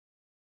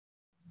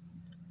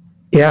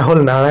এয়া হ'ল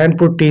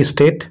Narayanpur T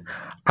state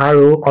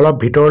আৰু অলপ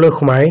ভিতৰলৈ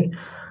সোমাই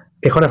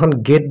এখন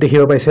গেট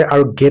দেখিব পাইছে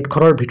আৰু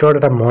গেটখনৰ ভিতৰত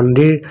এটা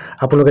মন্দিৰ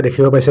আপোনালোকে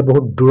দেখিব পাইছে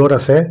বহুত দূৰত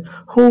আছে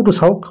সৌটো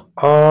চাওক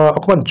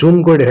অকমান জুম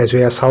কৰি দেখাইছো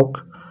এয়া চাওক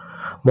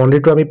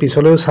মন্দিৰটো আমি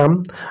পিছলৈও চাম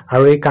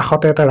আৰু এই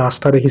কাষতে এটা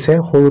ৰাস্তা দেখিছে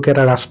সৰুকে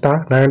এটা ৰাস্তা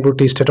নাৰায়ণপুৰ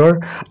টি ষ্টেটৰ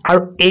আৰু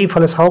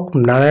এইফালে চাওক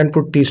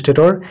নাৰায়ণপুৰ টি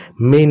ষ্টেটৰ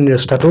মেইন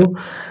ৰাস্তাটো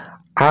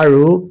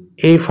আৰু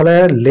এইফালে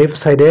লেফট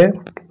সাইডে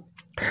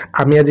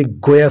আমি আজি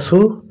গৈ আছো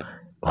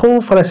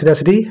সোঁফালে চিধা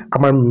চিধি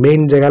আমাৰ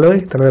মেইন জেগালৈ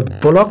তাৰমানে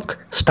ব্লক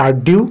ষ্টাৰ্ট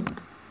দিওঁ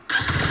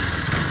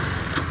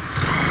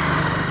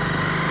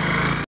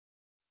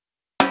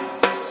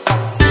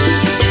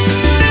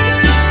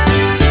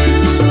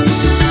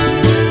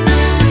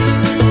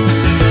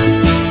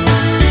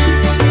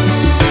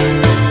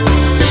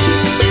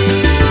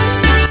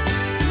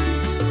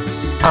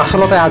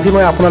আচলতে আজি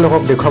মই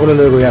আপোনালোকক দেখুৱাবলৈ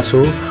লৈ গৈ আছো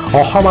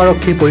অসম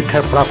আৰক্ষীৰ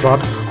পৰীক্ষাৰ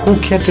ফলাফলত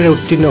সুখ্যাতিৰে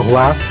উত্তীৰ্ণ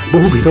হোৱা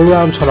বহু ভিতৰুৱা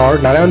অঞ্চলৰ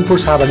নাৰায়ণপুৰ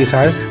চাহ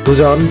বাগিচাৰ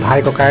দুজন ভাই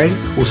ককাইৰ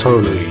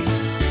ওচৰলৈ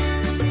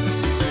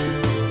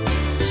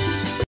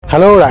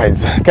হেল্ল' ৰাইজ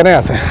কেনে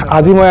আছে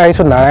আজি মই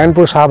আহিছোঁ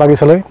নাৰায়ণপুৰ চাহ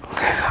বাগিচালৈ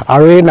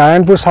আৰু এই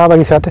নাৰায়ণপুৰ চাহ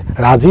বাগিচাত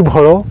ৰাজীৱ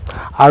হৰ'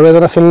 আৰু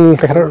এজন আছিল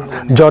তেখেতৰ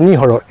জনি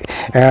হৰ'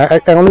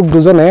 এওঁলোক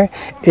দুজনে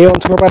এই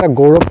অঞ্চলৰ পৰা এটা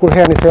গৌৰৱ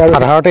কঢ়িয়াই আনিছে আৰু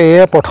সাধাৰণতে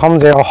এয়ে প্ৰথম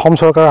যে অসম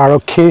চৰকাৰৰ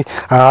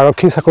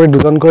আৰক্ষী চাকৰি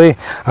দুজনকৈ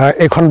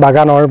এইখন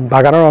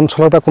বাগানৰ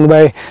অঞ্চলৰ পৰা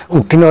কোনোবাই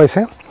উত্তীৰ্ণ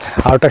হৈছে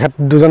আৰু তেখেত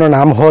দুজনৰ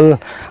নাম হ'ল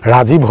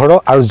ৰাজীৱ হৰ'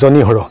 আৰু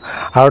জনি হৰ'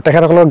 আৰু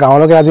তেখেতসকলৰ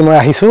গাঁৱলৈকে আজি মই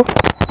আহিছোঁ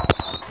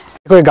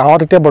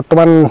গাঁৱত এতিয়া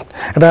বৰ্তমান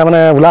এটা মানে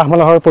উলাহ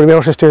মালাহৰ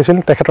পৰিৱেশৰ সৃষ্টি হৈছিল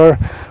তেখেতৰ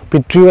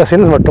পিতৃও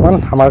আছিল বৰ্তমান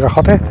আমাৰ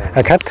কাষতে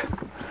এখেত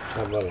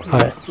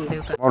হয়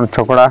মোৰ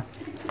ছোকৰা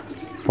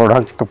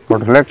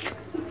পঢ়িলে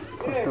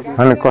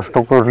মানে কষ্ট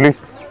করলি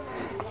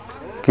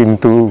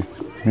কিন্তু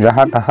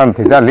যাহা তাহা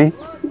ভেজালি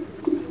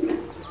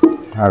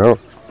আর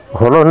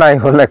হলো নাই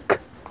হলে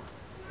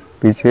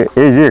পিছে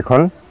এই যে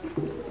এখন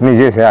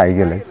নিজে সে আই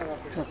গেলে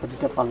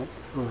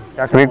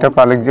চাকরিটা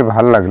পালে যে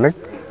ভাল লাগলে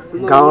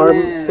গাঁৱৰ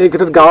এই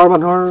ক্ষেত্ৰত গাঁৱৰ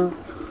মানুহৰ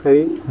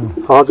হেৰি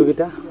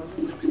সহযোগিতা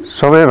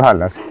সবেই ভাল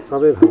আছে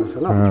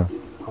ন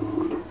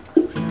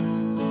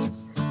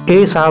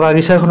এই চাহ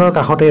বাগিচাখনৰ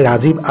কাষতে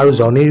ৰাজীৱ আৰু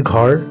জনিৰ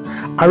ঘৰ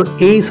আৰু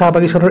এই চাহ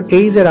বাগিচাখনৰ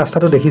এই যে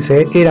ৰাস্তাটো দেখিছে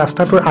এই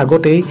ৰাস্তাটোৰ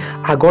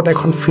আগত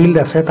এখন ফিল্ড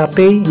আছে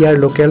তাতেই ইয়াৰ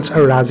লোকেলছ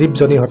আৰু ৰাজীৱ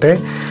জনিহঁতে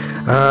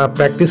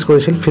প্ৰেক্টিছ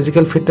কৰিছিল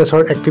ফিজিকেল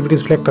ফিটনেছৰ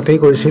এক্টিভিটিজবিলাক তাতেই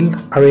কৰিছিল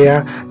আৰু এয়া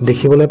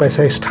দেখিবলৈ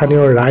পাইছে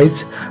স্থানীয় ৰাইজ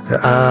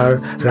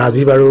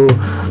ৰাজীৱ আৰু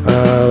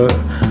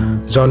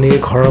জনিৰ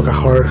ঘৰৰ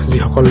কাষৰ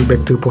যিসকল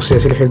ব্যক্তি উপস্থিত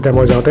আছিল সেইদিনা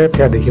মই যাওঁতে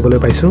সেয়া দেখিবলৈ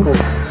পাইছোঁ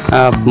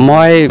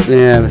মই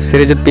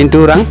শ্ৰীযুত পিণ্টু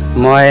ওৰাং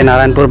মই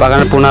নাৰায়ণপুৰ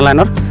বাগানৰ পুনা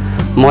লাইনৰ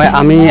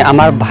আমি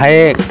আমাৰ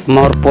ভাইয়ে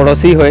মোৰ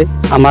পড়োশী হৈ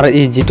আমাৰ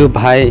এই যিটো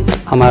ভাই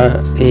আমাৰ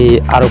এই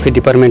আৰক্ষী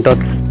ডিপাৰ্টমেণ্টত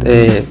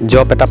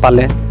জব এটা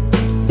পালে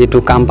যিটো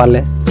কাম পালে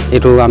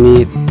এইটো আমি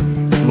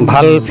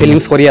ভাল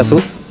ফিলিংছ কৰি আছোঁ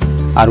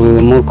আৰু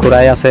মোৰ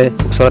খুৰাই আছে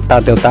ওচৰত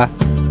তাৰ দেউতা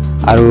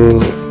আৰু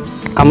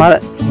আমাৰ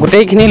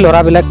গোটেইখিনি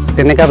ল'ৰাবিলাক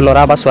তেনেকৈ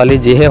ল'ৰা বা ছোৱালী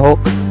যিহে হওক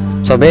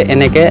চবে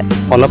এনেকৈ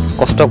অলপ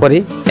কষ্ট কৰি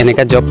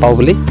এনেকৈ জব পাওঁ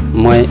বুলি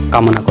মই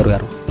কামনা কৰোঁ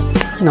আৰু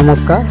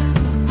নমস্কাৰ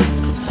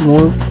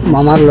মোৰ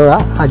মামাৰ ল'ৰা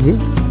আজি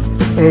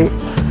এই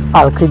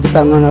আৰক্ষী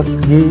ডিপাৰ্টমেণ্টত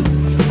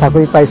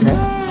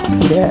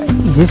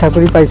যি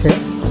চাকৰি পাইছে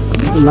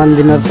ইমান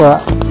দিনৰ পৰা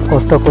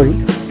কষ্ট কৰি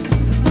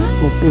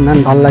মোক ইমান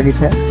ভাল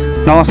লাগিছে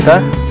নমস্কাৰ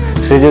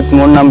শ্ৰীযুত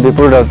মোৰ নাম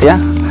বিপুল ৰাউতীয়া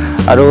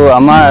আৰু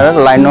আমাৰ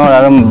লাইনৰ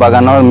আৰু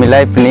বাগানৰ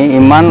মিলাই পিনি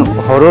ইমান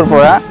সৰুৰ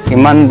পৰা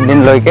ইমান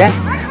দিনলৈকে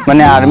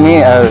মানে আৰ্মি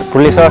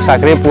পুলিচৰ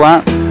চাকৰি পোৱা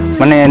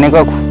মানে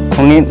এনেকুৱা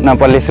শুনি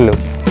নাপালিছিলোঁ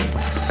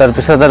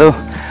তাৰপিছত আৰু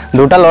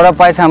দুটা ল'ৰা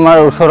পাইছে আমাৰ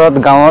ওচৰত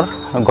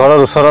ঘৰৰ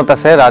ওচৰত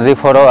আছে ৰাজীৱ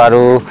হৰ'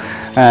 আৰু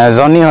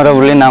জনি হৰ'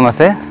 বুলি নাম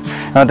আছে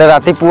সিহঁতে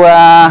ৰাতিপুৱা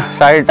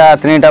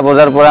 4টা-3টা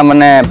বজাৰ পৰা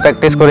মানে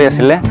প্ৰেক্টিছ কৰি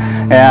আছিলে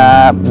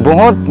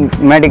বহুত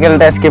মেডিকেল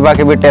টেষ্ট কিবা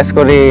কিবি টেষ্ট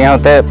কৰি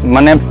ইহঁতে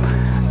মানে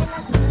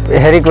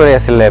হেৰি কৰি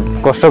আছিলে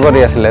কষ্ট কৰি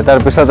আছিলে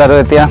তাৰপিছত আৰু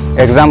এতিয়া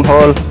এক্সাম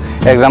হ'ল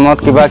এক্সামত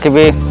কিবা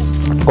কিবি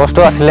কষ্ট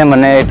আছিলে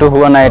মানে এইটো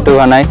হোৱা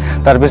নাই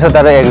তাৰপিছত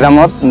আৰু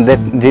এক্সামত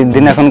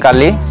যিদিনাখন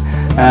কালি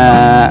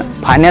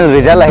ফাইনেল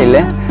ৰিজাল্ট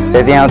আহিলে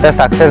তেতিয়া সিহঁতে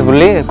ছাকচেছ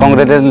বুলি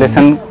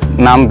কংগ্ৰেচুলেশ্যন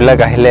নামবিলাক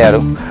আহিলে আৰু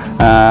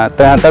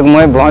সিহঁতক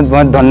মই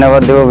বহুত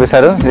ধন্যবাদ দিব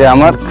বিচাৰোঁ যে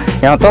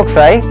সিহঁতক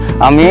চাই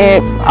আমি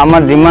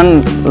আমাৰ যিমান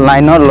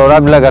লাইনৰ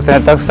ল'ৰাবিলাক আছে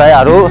সিহঁতক চাই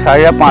আৰু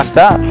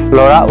 4-5টা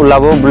ল'ৰা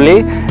ওলাব বুলি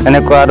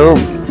এনেকুৱা আৰু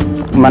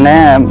মানে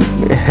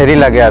হেৰি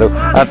লাগে আৰু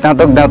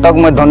সিহঁতক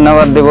মই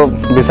ধন্যবাদ দিব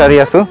বিচাৰি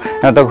আছোঁ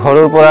সিহঁতক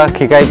সৰুৰ পৰা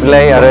শিকাই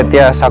পেলাই আৰু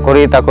এতিয়া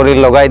চাকৰি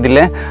লগাই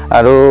দিলে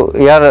আৰু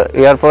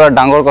ইয়াৰ পৰা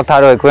ডাঙৰ কথা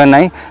আৰু একোৱে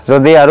নাই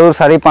যদি আৰু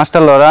 4-5টা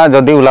ল'ৰা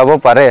যদি ওলাব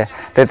পাৰে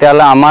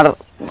তেতিয়াহ'লে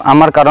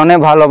আমাৰ কাৰণে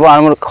ভাল হ'ব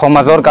আৰু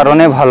সমাজৰ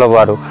কাৰণে ভাল হ'ব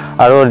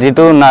আৰু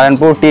যিটো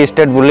নাৰায়ণপুৰ টি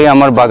ষ্টেট বুলি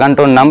আমাৰ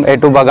বাগানটোৰ নাম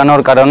এইটো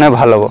বাগানৰ কাৰণে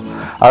ভাল হ'ব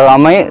আৰু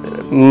আমি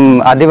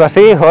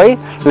আদিবাসী হয়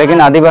লেকিন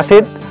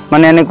আদিবাসীত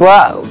মানে এনেকুৱা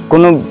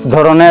কোনো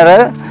ধৰণেৰে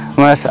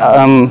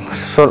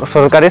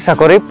চৰকাৰী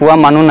চাকৰি পোৱা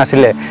মানুহ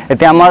নাছিলে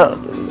এতিয়া আমাৰ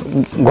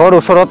ঘৰ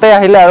ওচৰতে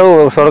আহিলে আৰু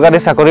চৰকাৰী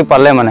চাকৰি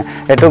পালে মানে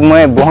এইটোক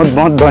মই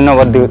বহুত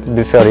ধন্যবাদ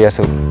বিচাৰি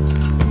আছোঁ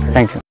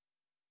থেংক ইউ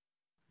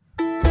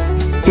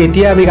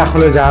এতিয়া আমি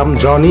কাষলৈ যাম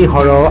জনি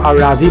হৰ' আৰু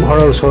ৰাজীৱ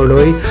হৰৰ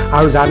ওচৰলৈ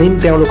আৰু জানিম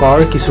তেওঁলোকৰ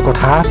কিছু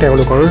কথা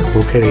তেওঁলোকৰ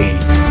মুখেৰে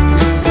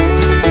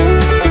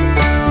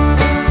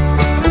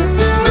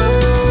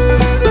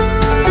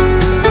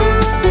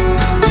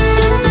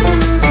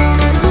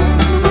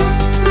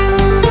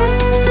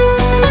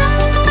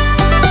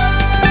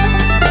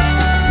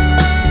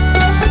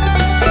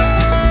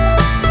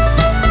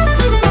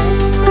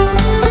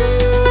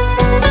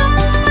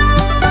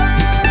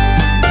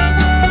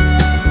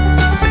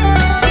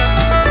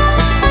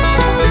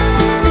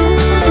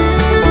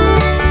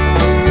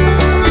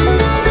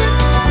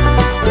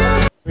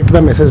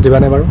কিবা মেছেজ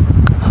দিবানে বাৰু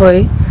হয়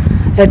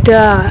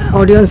এতিয়া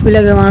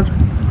অডিয়েন্সবিলাকে আমাৰ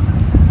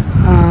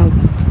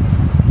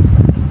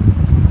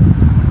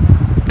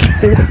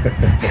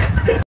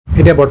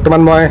এতিয়া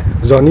বৰ্তমান মই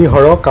জনি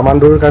হৰক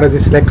কামাণ্ডোৰ কাৰণে যি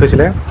চিলেক্ট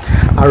হৈছিলে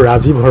আৰু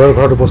ৰাজীৱ হৰৰ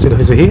ঘৰত উপস্থিত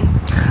হৈছোহি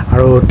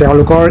আৰু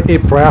তেওঁলোকৰ এই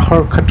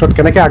প্ৰয়াসৰ ক্ষেত্ৰত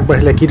কেনেকৈ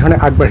আগবাঢ়িলে কি ধৰণে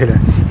আগবাঢ়িলে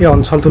এই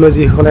অঞ্চলটোলৈ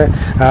যিসকলে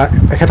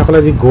তেখেতসকলে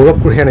যি গৌৰৱ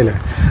কঢ়িয়াই আনিলে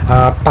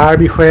তাৰ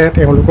বিষয়ে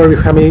তেওঁলোকৰ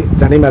বিষয়ে আমি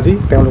জানিম আজি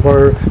তেওঁলোকৰ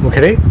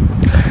মুখেৰেই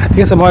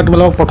ঠিক আছে মই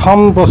তোমালোকক প্ৰথম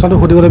প্ৰশ্নটো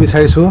সুধিবলৈ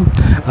বিচাৰিছোঁ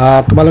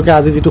তোমালোকে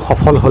আজি যিটো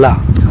সফল হ'লা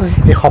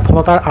এই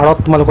সফলতাৰ আঁৰত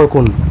তোমালোকৰ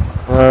কোন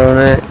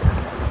মানে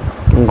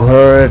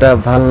ঘৰৰ এটা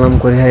ভাল নাম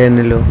কঢ়িয়াই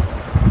আনিলোঁ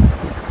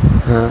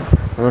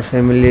আমাৰ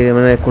ফেমিলি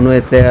মানে কোনো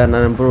এতিয়া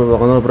নাৰায়ণপুৰ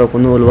বাগানৰ পৰা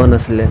কোনো ওলোৱা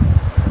নাছিলে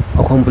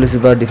অসম পুলিচ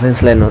বা ডিফেন্স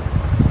লাইনত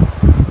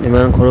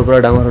ইমান সৰুৰ পৰা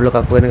ডাঙৰ হ'লেও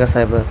কাকো এনেকৈ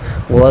চাই পায়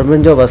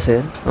গভৰ্ণমেণ্ট জব আছে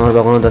আমাৰ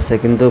বাগানত আছে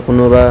কিন্তু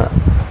কোনোবা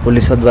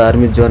পুলিচত বা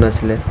আৰ্মিত যোৱা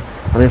নাছিলে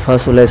আমি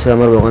ফাৰ্ষ্ট ওলাইছোঁ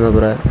আমাৰ বাগানৰ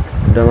পৰা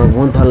কিন্তু আমাক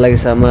বহুত ভাল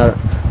লাগিছে আমাৰ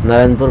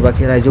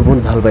নাৰায়ণপুৰবাসী ৰাইজেও বহুত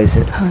ভাল পাইছে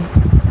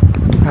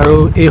আৰু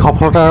এই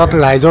সফলতাৰ আঁৰত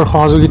ৰাইজৰ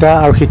সহযোগিতা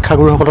আৰু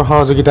শিক্ষাগুৰুসকলৰ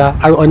সহযোগিতা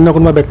আৰু অন্য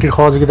কোনোবা ব্যক্তিৰ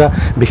সহযোগিতা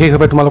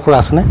বিশেষভাৱে তোমালোকৰ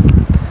আছেনে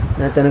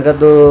নাই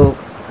তেনেকুৱাতো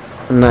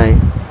নাই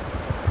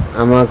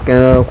আমাক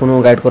কোনো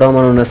গাইড কৰাও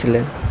মানুহ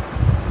নাছিলে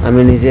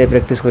আমি নিজে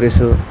প্ৰেক্টিছ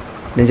কৰিছোঁ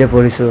নিজে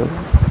পঢ়িছোঁ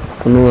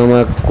কোনো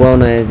আমাক কোৱাও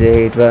নাই যে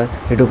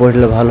এইটো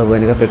পঢ়িলে ভাল হ'ব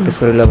এনেকৈ প্ৰেক্টিছ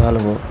কৰিলে ভাল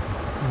হ'ব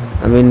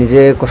আমি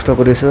নিজে কষ্ট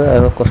কৰিছোঁ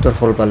আৰু কষ্টৰ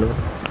ফল পালোঁ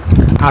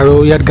আৰু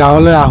ইয়াত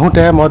গাঁৱলৈ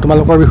আহোঁতে মই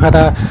তোমালোকৰ বিষয়ে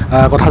এটা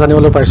কথা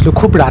জানিবলৈ পাৰিছিলোঁ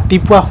খুব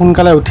ৰাতিপুৱা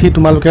সোনকালে উঠি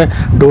তোমালোকে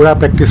দৌৰা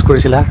প্ৰেক্টিছ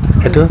কৰিছিলা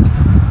সেইটো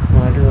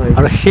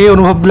আৰু সেই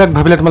অনুভৱবিলাক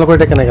ভাবিলে তোমালোকৰ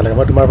এতিয়া কেনেকৈ লাগে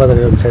মই তোমাৰ পৰা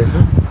জানিব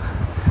বিচাৰিছোঁ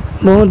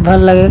বহুত ভাল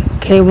লাগে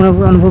সেই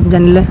অনুভৱ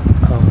জানিলে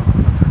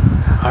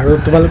আৰু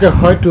তোমালোকে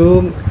হয়তো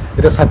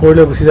এতিয়া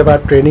চাকৰিলৈ গুচি যাবা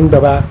ট্ৰেইনিং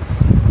পাবা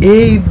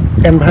এই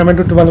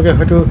এনভাইৰমেণ্টটো তোমালোকে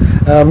হয়তো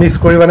মিছ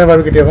কৰিবানে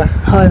বাৰু কেতিয়াবা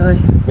হয় হয়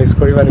মিছ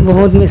কৰিবা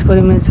বহুত মিছ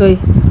কৰিম নিশ্চয়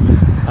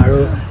আৰু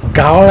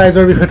গাঁৱৰ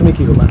ৰাইজৰ বিষয়ে তুমি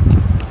কি ক'বা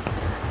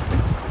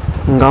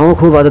গাঁও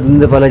খুব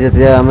আনন্দ পালে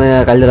যেতিয়া আমি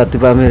কালি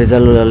ৰাতিপুৱা আমি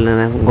ৰিজাল্ট ওলালে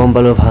নাই গম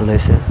পালোঁ ভাল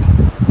হৈছে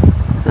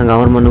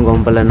গাঁৱৰ মানুহ গম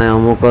পালে নাই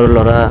অমুকৰ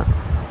ল'ৰা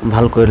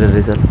ভাল কৰিলে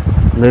ৰিজাল্ট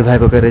দুই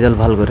ভাইককে ৰিজাল্ট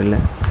ভাল কৰিলে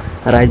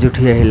ৰাইজ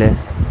উঠি আহিলে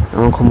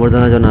আমাক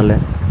সম্বৰ্ধনা জনালে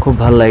খুব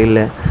ভাল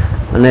লাগিলে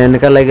মানে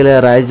এনেকুৱা লাগিলে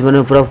ৰাইজ মানে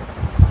পূৰা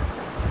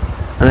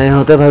মানে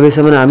সিহঁতে ভাবিছে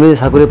মানে আমি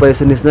চাকৰি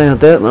পাইছোঁ নিচিনা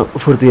সিহঁতে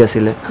ফূৰ্তি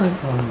আছিলে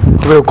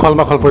খুবেই উখল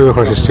মাখল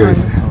পৰিৱেশৰ সৃষ্টি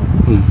হৈছে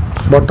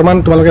বৰ্তমান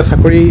তোমালোকে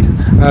চাকৰি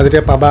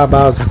যেতিয়া পাবা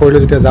বা চাকৰিলৈ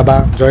যেতিয়া যাবা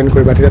জইন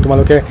কৰিবা তেতিয়া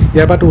তোমালোকে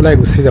ইয়াৰ পৰাতো ওলাই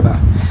গুচি যাবা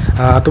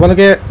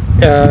তোমালোকে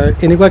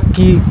এনেকুৱা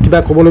কিবা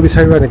ক'বলৈ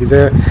বিচাৰিবা নেকি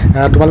যে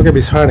তোমালোকে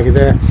বিচৰা নেকি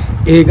যে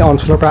এই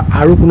অঞ্চলৰ পৰা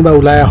আৰু কোনোবা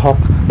ওলাই আহক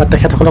বা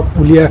তেখেতসকলক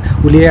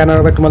উলিয়াই অনাৰ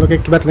বাবে তোমালোকে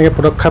কিবা তেনেকৈ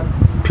পদক্ষেপ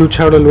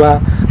ফিউচাৰলৈ লোৱা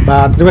বা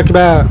তেনেকুৱা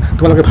কিবা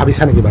তোমালোকে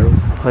ভাবিছা নেকি বাৰু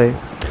হয়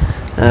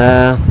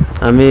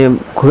আমি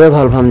খুবেই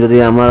ভাল পাম যদি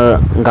আমাৰ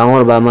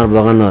গাঁৱৰ বা আমাৰ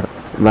বাগানৰ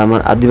বা আমাৰ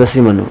আদিবাসী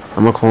মানুহ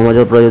আমাৰ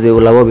সমাজৰ পৰা যদি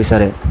ওলাব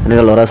বিচাৰে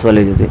এনেকৈ ল'ৰা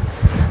ছোৱালী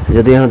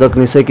যদি সিহঁতক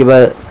নিশ্চয় কিবা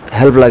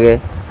হেল্প লাগে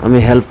আমি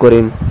হেল্প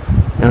কৰিম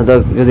সিহঁতক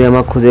যদি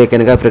আমাক খোজে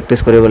কেনেকৈ প্ৰেক্টিছ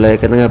কৰিব লাগে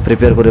কেনেকৈ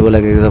প্ৰিপেয়াৰ কৰিব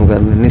লাগে এক্সাম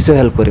কাৰণে নিশ্চয়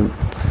হেল্প কৰিম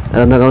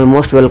সিহঁতক আমি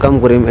মষ্ট ৱেলকাম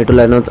কৰিম এইটো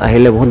লাইনত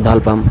আহিলে বহুত ভাল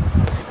পাম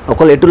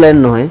অকল এইটো লাইন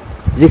নহয়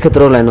যি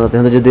ক্ষেত্ৰৰ লাইনত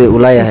সিহঁতে যদি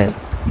ওলাই আহে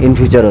ইন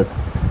ফিউচাৰত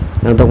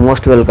সিহঁতক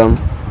মষ্ট ৱেলকাম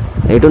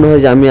এইটো নহয়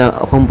যে আমি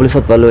অসম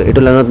পুলিচত পালোঁ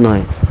এইটো লাইনত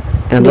নহয়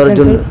সিহঁতৰ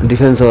যোন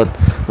ডিফেন্সত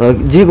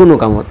যিকোনো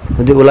কামত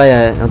যদি ওলাই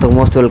আহে সিহঁতক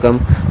মষ্ট ৱেলকাম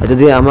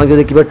যদি আমাক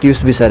যদি কিবা টিপছ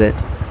বিচাৰে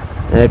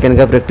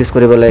কেনেকৈ প্ৰেক্টিছ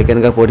কৰিব লাগে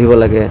কেনেকৈ পঢ়িব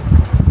লাগে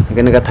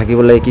কেনেকৈ থাকিব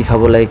লাগে কি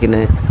খাব লাগে কি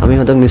নাই আমি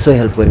সিহঁতক নিশ্চয়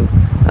হেল্প কৰিম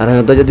আৰু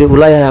সিহঁতক যদি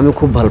ওলাই আহে আমি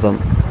খুব ভাল পাম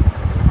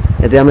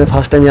এতিয়া আমি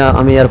ফাৰ্ষ্ট টাইম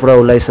আমি ইয়াৰ পৰা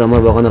ওলাইছোঁ আমাৰ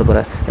বাগানৰ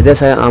পৰা এতিয়া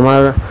চাই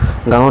আমাৰ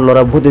গাঁৱৰ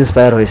ল'ৰা বহুত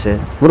ইনস্পায়াৰ হৈছে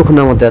মোৰ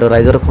শুনা মতে আৰু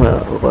ৰাইজৰ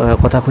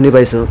কথা শুনি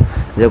পাইছোঁ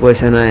যে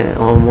কৈছে নাই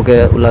মোকে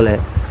ওলালে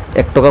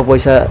 1 টকা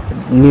পইচা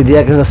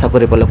নিদিয়াকৈ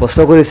চাকৰি পালে কষ্ট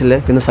কৰিছিলে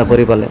কিন্তু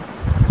চাকৰি পালে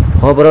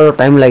হ'ব পাৰে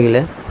টাইম লাগিলে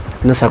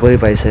কিন্তু চাকৰি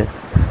পাইছে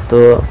তো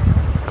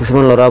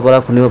কিছুমান ল'ৰাৰ পৰা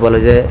শুনিব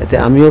পালোঁ যে এতিয়া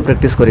আমিও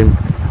প্ৰেক্টিছ কৰিম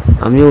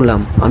আমিও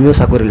ওলাম আমিও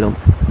চাকৰি ল'ম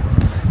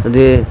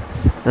যদি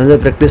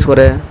প্ৰেক্টিছ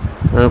কৰে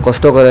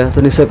কষ্ট কৰে তো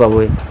নিশ্চয়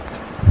পাবই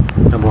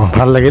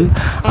ভাল লাগিল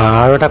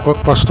আৰু এটা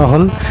প্ৰশ্ন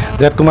হ'ল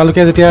যে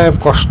তোমালোকে যেতিয়া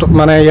কষ্ট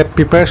মানে ইয়াত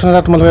প্ৰিপেৰেশ্যন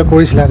এটা তোমালোকে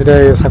কৰিছিলা যেতিয়া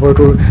এই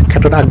চাকৰিটোৰ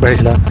ক্ষেত্ৰত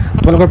আগবাঢ়িছিলা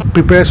তোমালোকৰ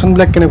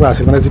প্ৰিপেৰেশ্যনবিলাক কেনেকুৱা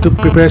আছিল মানে যিটো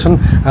প্ৰিপেৰেশ্যন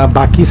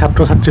বাকী ছাত্ৰ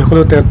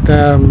ছাত্ৰীসকলেও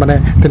মানে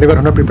তেনেকুৱা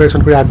ধৰণৰ প্ৰিপেৰেশ্যন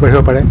কৰি আগবাঢ়িব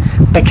পাৰে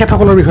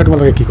তেখেতসকলৰ বিষয়ে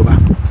তোমালোকে কি ক'বা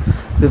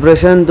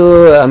প্ৰিপেৰেশ্যনটো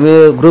আমি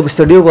গ্ৰুপ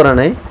ষ্টাডিও কৰা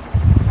নাই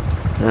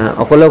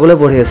অকলে অকলে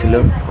পঢ়ি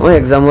আছিলোঁ মই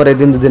এক্সামৰ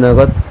এদিন দুদিন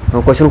আগত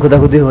কুৱেশ্যন সোধা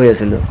হৈ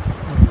আছিলোঁ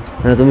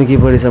তুমি কি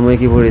পঢ়িছা মই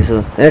কি পঢ়িছোঁ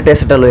এনে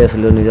টেষ্ট এটা লৈ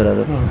আছিলোঁ নিজৰ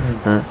আৰু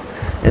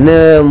এনে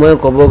মই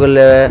ক'ব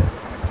গ'লে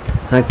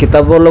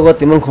কিতাপৰ লগত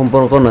ইমান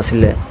সম্পৰ্ক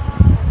নাছিলে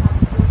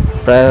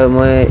প্ৰায়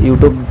মই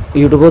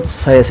ইউটিউবত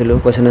চাই আছিলোঁ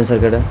কুৱেশ্যন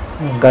এনচাৰকেইটা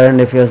কাৰেণ্ট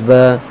এফেয়াৰ্ছ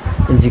বা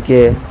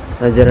জিকে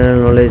জেনেৰেল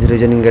নলেজ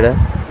ৰিজনিংকেইটা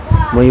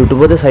মই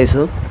ইউটিউবতে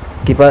চাইছোঁ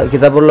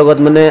কিতাপৰ লগত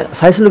মানে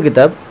চাইছিলোঁ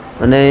কিতাপ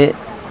মানে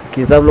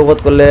কিতাপ লগত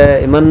ক'লে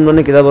ইমান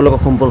মানে কিতাপৰ লগত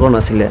সম্পৰ্ক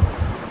নাছিলে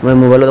মই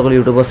মোবাইলত অকল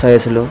ইউটিউবত চাই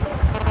আছিলোঁ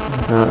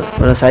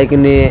মানে চাই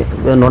কিনি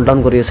নোট ডাউন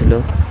কৰি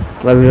আছিলোঁ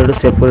বা ভিডিঅ'টো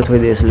ছেভ কৰি থৈ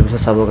দি আছিলোঁ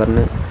পিছত চাবৰ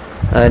কাৰণে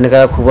এনেকুৱা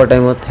শুবৰ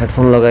টাইমত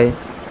হেডফোন লগাই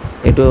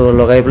এইটো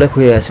লগাই পেলাই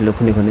শুই আছিলোঁ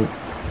শুনি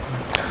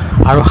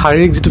আৰু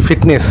শাৰীৰিক যিটো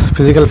ফিটনেছ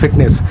ফিজিকেল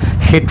ফিটনেছ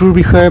সেইটোৰ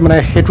বিষয়ে মানে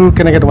সেইটোৰ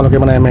কেনেকৈ তোমালোকে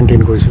মানে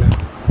মেইনটেইন কৰিছিলা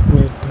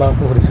তোমাক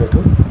সুধিছোঁ এইটো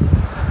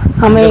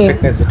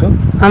ফিটনেছ যিটো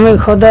আমি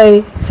সদায়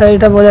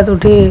 4টা বজাত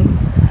উঠি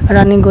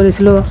ৰানিং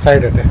কৰিছিলোঁ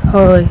 4টাতে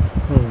হয়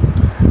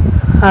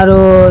আৰু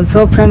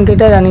চব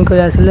ফ্ৰেণ্ডকেইটাই ৰানিং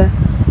কৰি আছিলে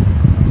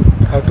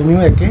আৰু তুমিও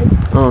একে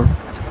অঁ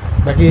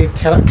বাকী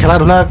খেলা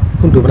ধূলা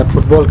কোনটো মানে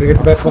ফুটবল ক্ৰিকেট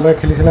কিবা তোমালোকে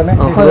খেলিছিলা নে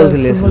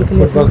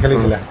ফুটবল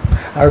খেলিছিলা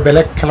আৰু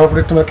বেলেগ খেলৰ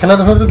প্ৰতি তোমাৰ খেলা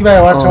ধূলাটো কিবা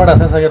এৱাৰ্ড চেৱাৰ্ড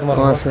আছে চাগে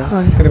তোমালোকৰ আছে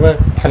কেতিয়াবা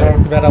খেলৰ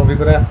কিবা এটা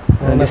অভিজ্ঞতা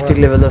ডিষ্ট্ৰিক্ট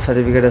লেভেলৰ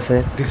চাৰ্টিফিকেট আছে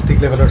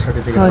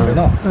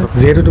ন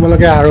যিহেতু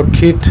তোমালোকে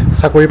আৰক্ষীত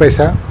চাকৰি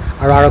পাইছা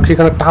আৰু আৰক্ষীৰ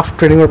কাৰণে টাফ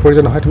ট্ৰেইনিঙৰ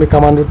প্ৰয়োজন হয় তুমি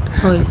কামাণ্ডোত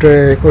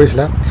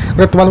কৰিছিলা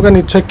গতিকে তোমালোকে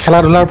নিশ্চয় খেলা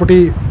ধূলাৰ প্ৰতি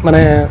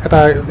মানে এটা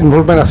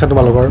ইনভলভমেণ্ট আছে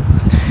তোমালোকৰ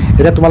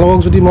এতিয়া তোমালোকক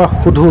যদি মই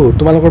সোধোঁ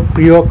তোমালোকৰ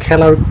প্ৰিয়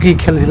খেল আৰু কি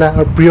খেলিছিলা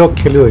আৰু প্ৰিয়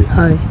খেলুৱৈ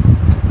হয়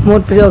মোৰ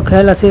প্ৰিয়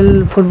খেল আছিল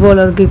ফুটবল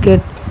আৰু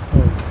ক্ৰিকেট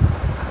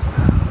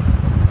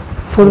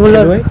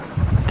ফুটবলৰ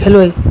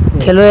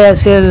খেলুৱৈ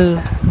আছিল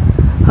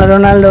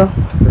ৰনাল্ডো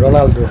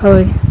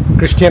হয়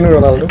ক্ৰিষ্টিয়ানো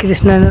ৰনাল্ডো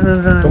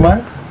তোমাৰ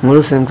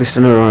মোৰো ছেম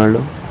ক্ৰিষ্টিয়ানো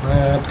ৰনাল্ডো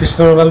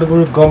ক্ৰিষ্টিয়ানো ৰনাল্ডোবোৰ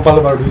গম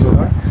পালোঁ বাৰু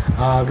দুইজনৰ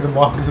কিন্তু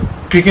মই সুধিছোঁ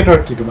ক্ৰিকেটৰ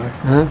কি তোমাৰ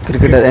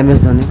ক্ৰিকেটাৰ এম এছ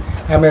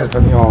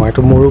ধোনী অঁ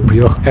এইটো মোৰো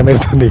প্ৰিয় এম এছ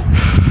ধোনী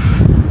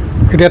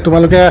এতিয়া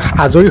তোমালোকে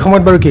আজৰি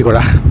সময়ত বাৰু কি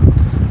কৰা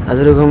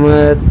আজৰি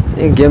সময়ত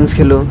এই গেমছ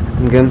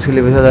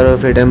খেলি পিছত আৰু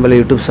ফ্ৰী টাইম পালে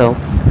ইউটিউব চাওঁ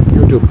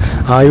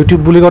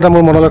ইউটিউব বুলি কওঁতে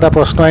মোৰ মনত এটা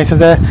প্ৰশ্ন আহিছে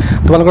যে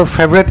তোমালোকৰ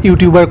ফেভৰেট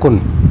ইউটিউবাৰ কোন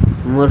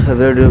মোৰ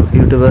ফেভৰেট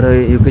ইউটিউবাৰ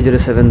হয়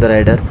UK07 দ্য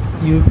ৰাইডাৰ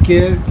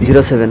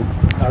UK07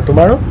 আৰু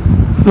তোমাৰো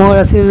মোৰ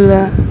আছিল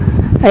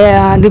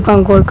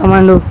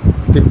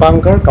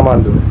দীপাংকৰ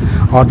কামাণ্ডো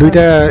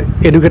দুইটা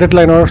এডুকেটেড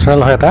লাইনৰ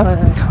চেনেল হয় এটা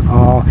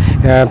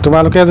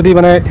তোমালোকে যদি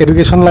মানে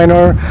এডুকেশ্যন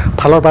লাইনৰ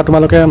ফালৰ পৰা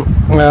তোমালোকে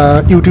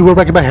ইউটিউবৰ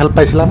পৰা কিবা হেল্প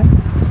পাইছিলানে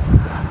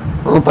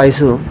অঁ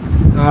পাইছোঁ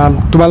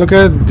তোমালোকে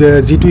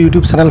যিটো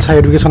ইউটিউব চেনেল চাই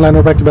এডুকেশ্যন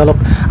লাইনৰ পৰা কিবা অলপ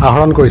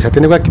আহৰণ কৰিছা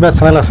তেনেকুৱা কিবা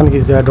চেনেল আছে নেকি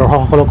যে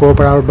দৰ্শকসকলক ক'ব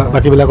পৰা আৰু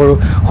বাকীবিলাকৰো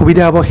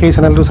সুবিধা হ'ব সেই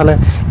চেনেলটো চালে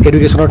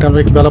এডুকেশ্যনৰ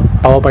তেওঁলোকে কিবা অলপ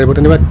পাব পাৰিব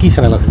তেনেকুৱা কি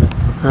চেনেল আছিলে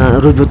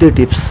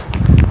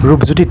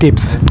ৰূপজ্যোতি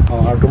টিপছ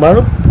আৰু তোমাৰো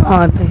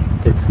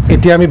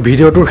এতিয়া আমি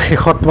ভিডিঅ'টোৰ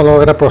শেষত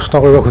তোমালোকক এটা প্ৰশ্ন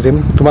কৰিব খুজিম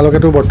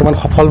তোমালোকেতো বৰ্তমান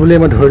সফল বুলিয়ে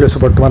মই ধৰি লৈছোঁ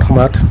বৰ্তমান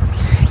সময়ত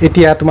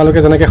এতিয়া তোমালোকে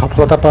যেনেকৈ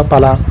সফলতা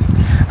পালা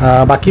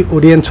বাকী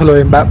অডিয়েঞ্চলৈ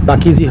বা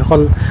বাকী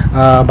যিসকল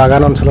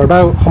বাগান অঞ্চলৰ বা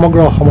সমগ্ৰ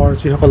অসমৰ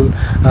যিসকল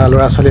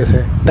ল'ৰা ছোৱালী আছে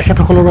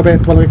তেখেতসকলৰ বাবে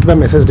তোমালোকে কিবা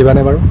মেছেজ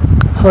দিবানে বাৰু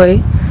হয়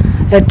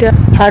এতিয়া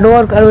হাৰ্ড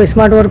ৱৰ্ক আৰু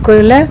স্মাৰ্ট ৱৰ্ক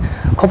কৰিলে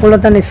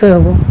সফলতা নিশ্চয়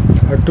হ'ব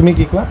আৰু তুমি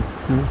কি কোৱা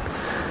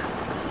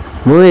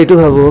মই এইটো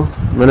ভাবোঁ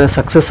মানে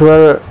ছাকচেছ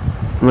হোৱাৰ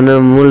মানে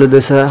মূল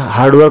উদ্দেশ্য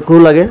হাৰ্ড ৱৰ্কো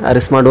লাগে আৰু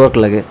স্মাৰ্ট ৱৰ্ক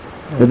লাগে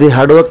যদি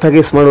হাৰ্ড ৱৰ্ক থাকে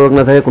স্মাৰ্ট ৱৰ্ক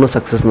নাথাকে কোনো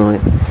ছাকচেছ নহয়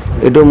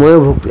এইটো ময়ো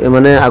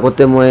মানে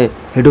আগতে মই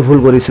সেইটো ভুল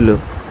কৰিছিলোঁ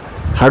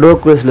হাৰ্ড ৱৰ্ক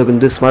কৰিছিলোঁ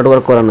কিন্তু স্মাৰ্ট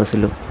ৱৰ্ক কৰা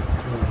নাছিলোঁ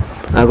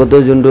আগতে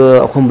যোনটো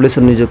অসম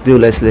পুলিচৰ নিযুক্তি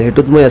ওলাইছিলে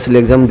সেইটোত মই আছিলোঁ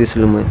এক্সাম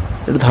দিছিলোঁ মই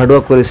এইটোত হাৰ্ড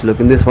ৱৰ্ক কৰিছিলোঁ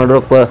কিন্তু স্মাৰ্ট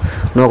ৱৰ্ক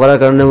নকৰাৰ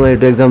কাৰণে মই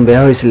এইটো এক্সাম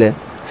বেয়া হৈছিলে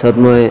পিছত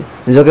মই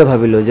নিজকে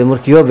ভাবিলোঁ যে মোৰ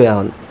কিয় বেয়া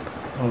হ'ল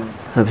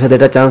তাৰপিছত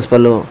এটা চান্স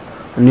পালোঁ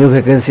নিউ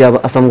ভেকেঞ্চি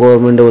আসাম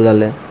গভৰ্ণমেণ্টে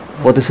ওলালে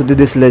প্ৰতিশ্ৰুতি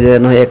দিছিলে যে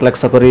নহয় 1 লাখ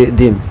চাকৰি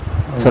দিম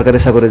চৰকাৰী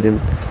চাকৰি দিম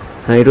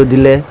এইটো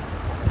দিলে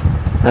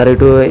আৰু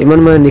এইটো ইমান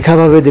মানে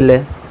নিশাভাৱে দিলে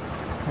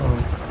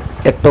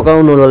 1 টকাও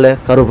নল'লে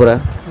কাৰো পৰা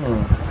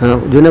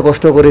যোনে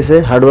কষ্ট কৰিছে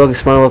হাৰ্ড ৱৰ্ক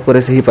স্মাৰ্ট ৱৰ্ক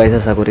কৰিছে সি পাইছে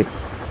চাকৰি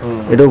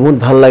এইটো বহুত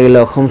ভাল লাগিলে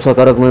অসম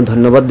চৰকাৰক মই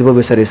ধন্যবাদ দিব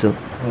বিচাৰিছোঁ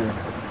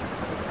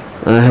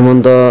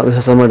হেমন্ত বিশ্ব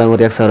শৰ্মা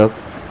ডাঙৰীয়াক ছাৰক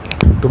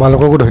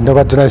তোমালোককো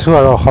ধন্যবাদ জনাইছোঁ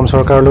আৰু অসম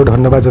চৰকাৰলৈও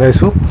ধন্যবাদ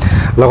জনাইছোঁ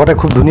লগতে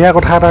খুব ধুনীয়া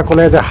কথা এটা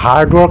ক'লে যে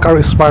হাৰ্ড ৱৰ্ক আৰু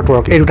স্মাৰ্ট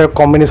ৱৰ্ক এই দুটাৰ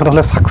কম্বিনেশ্যন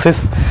হ'লে ছাকচেছ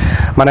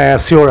মানে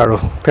চিয়'ৰ আৰু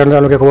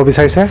তেওঁলোকে ক'ব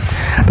বিচাৰিছে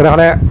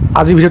তেনেহ'লে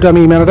আজি ভিডিঅ'টো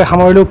আমি ইমানতে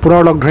সামৰিলোঁ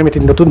পুনৰ লগ ধৰিম এটি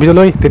নতুন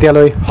ভিডিঅ'লৈ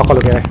তেতিয়ালৈ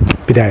সকলোকে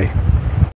বিদায়